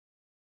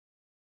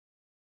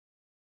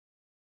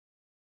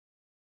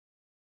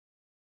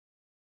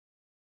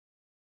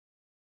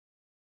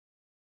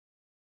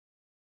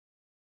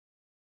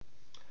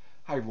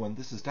Hi everyone,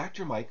 this is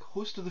Dr. Mike,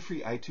 host of the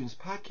free iTunes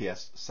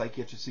podcast,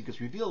 Psychiatric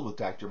Secrets Revealed with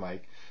Dr.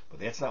 Mike,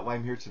 but that's not why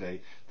I'm here today.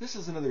 This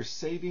is another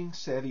Saving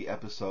Savvy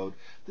episode.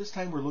 This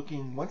time we're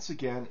looking once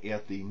again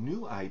at the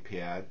new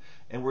iPad,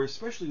 and we're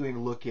especially going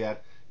to look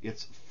at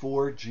its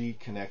 4G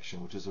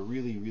connection, which is a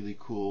really, really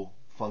cool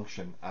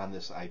function on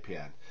this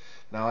iPad.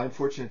 Now I'm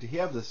fortunate to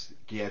have this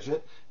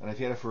gadget, and I've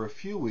had it for a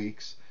few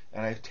weeks,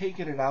 and I've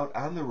taken it out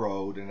on the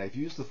road and I've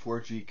used the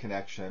 4G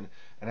connection,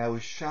 and I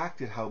was shocked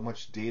at how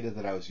much data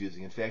that I was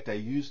using. In fact, I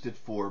used it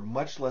for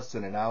much less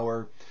than an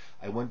hour.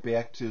 I went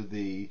back to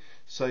the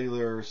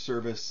cellular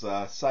service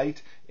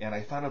site and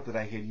I found out that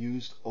I had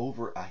used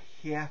over a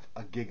half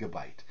a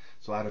gigabyte.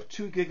 So out of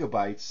 2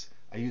 gigabytes,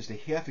 I used a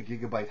half a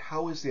gigabyte.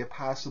 How is that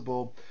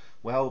possible?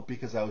 Well,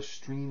 because I was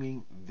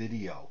streaming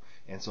video.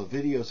 And so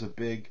video is a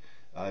big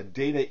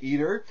data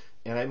eater,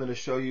 and I'm going to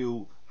show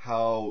you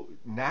how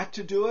not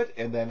to do it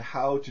and then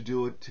how to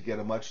do it to get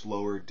a much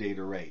lower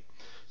data rate.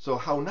 So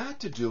how not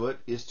to do it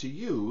is to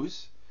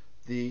use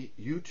the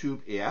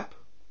YouTube app.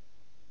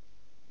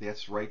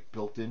 That's right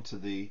built into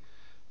the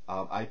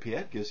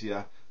iPad. Gives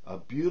you a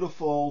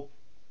beautiful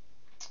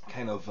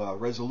kind of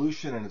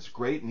resolution, and it's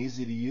great and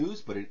easy to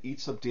use, but it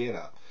eats up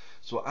data.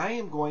 So I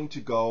am going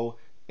to go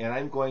and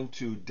I'm going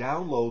to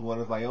download one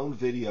of my own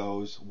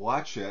videos,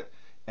 watch it,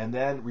 and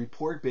then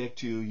report back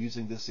to you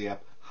using this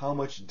app how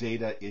much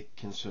data it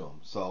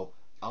consumes. So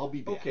I'll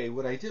be back. Okay,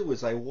 what I did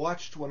was I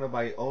watched one of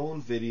my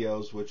own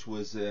videos, which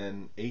was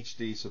in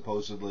HD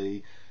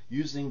supposedly,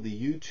 using the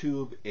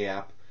YouTube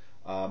app.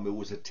 It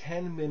was a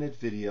 10-minute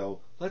video.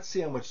 Let's see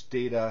how much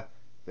data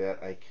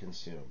that I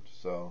consumed.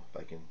 So if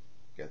I can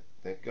get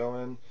that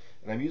going.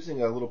 And I'm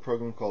using a little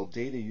program called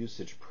Data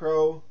Usage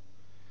Pro.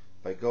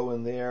 If I go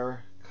in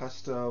there,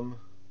 custom,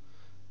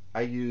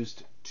 I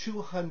used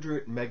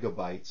 200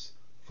 megabytes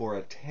for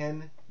a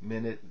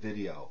 10-minute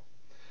video.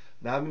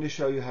 Now I'm going to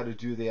show you how to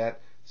do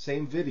that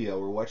same video,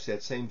 or watch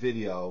that same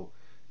video,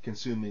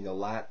 consuming a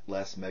lot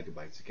less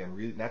megabytes. Again,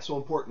 really not so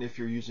important if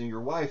you're using your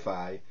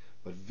Wi-Fi,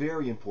 but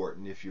very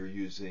important if you're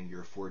using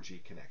your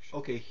 4G connection.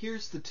 Okay,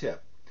 here's the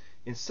tip.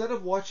 Instead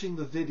of watching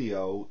the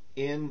video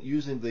in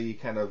using the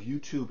kind of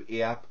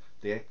YouTube app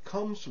that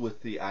comes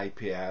with the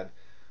iPad,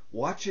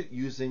 watch it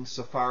using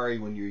Safari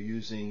when you're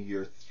using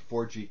your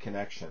 4G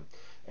connection.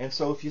 And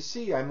so if you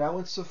see, I'm now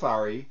in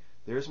Safari.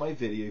 There's my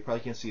video. You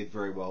probably can't see it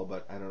very well,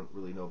 but I don't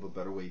really know of a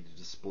better way to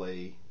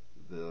display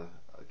the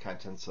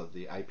contents of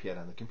the iPad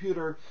on the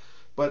computer.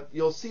 But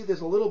you'll see there's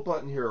a little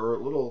button here, or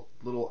a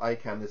little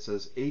icon that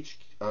says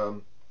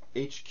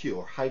HQ,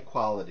 or high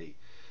quality.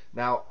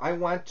 Now I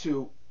want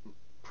to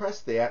press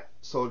that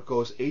so it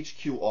goes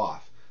HQ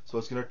off. So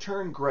it's going to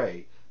turn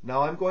gray.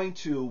 Now I'm going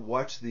to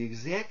watch the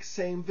exact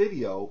same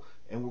video,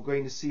 and we're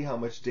going to see how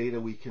much data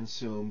we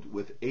consumed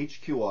with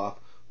HQ off,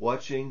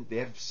 watching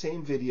that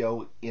same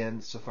video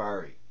in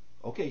Safari.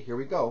 Okay, here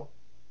we go.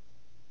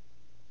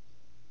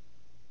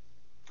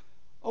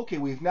 Okay,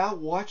 we've now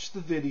watched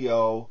the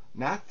video,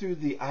 not through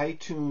the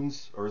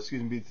iTunes, or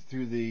excuse me,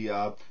 through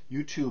the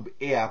YouTube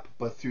app,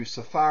 but through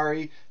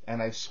Safari,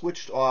 and I've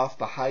switched off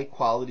the high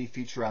quality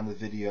feature on the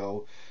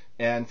video,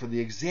 and for the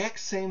exact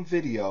same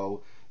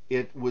video,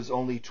 it was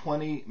only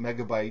 20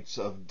 megabytes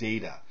of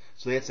data.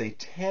 So that's a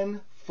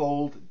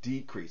 10-fold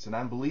decrease, an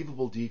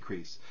unbelievable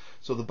decrease.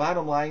 So the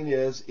bottom line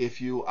is,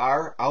 if you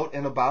are out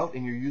and about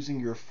and you're using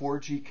your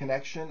 4G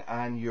connection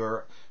on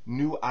your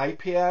new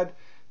iPad,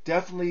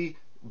 definitely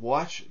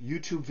watch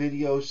YouTube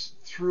videos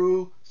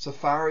through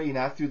Safari,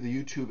 not through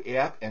the YouTube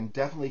app, and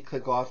definitely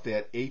click off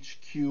that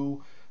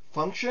HQ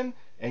function,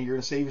 and you're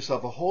going to save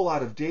yourself a whole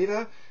lot of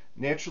data.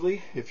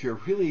 Naturally, if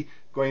you're really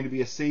going to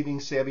be a saving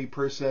savvy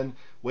person,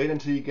 wait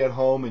until you get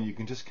home and you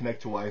can just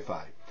connect to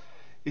Wi-Fi.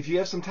 If you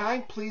have some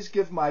time, please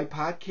give my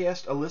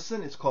podcast a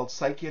listen. It's called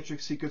Psychiatric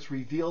Secrets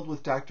Revealed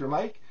with Dr.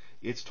 Mike.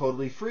 It's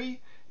totally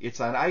free. It's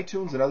on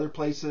iTunes and other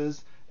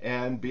places.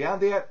 And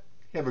beyond that,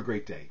 have a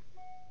great day.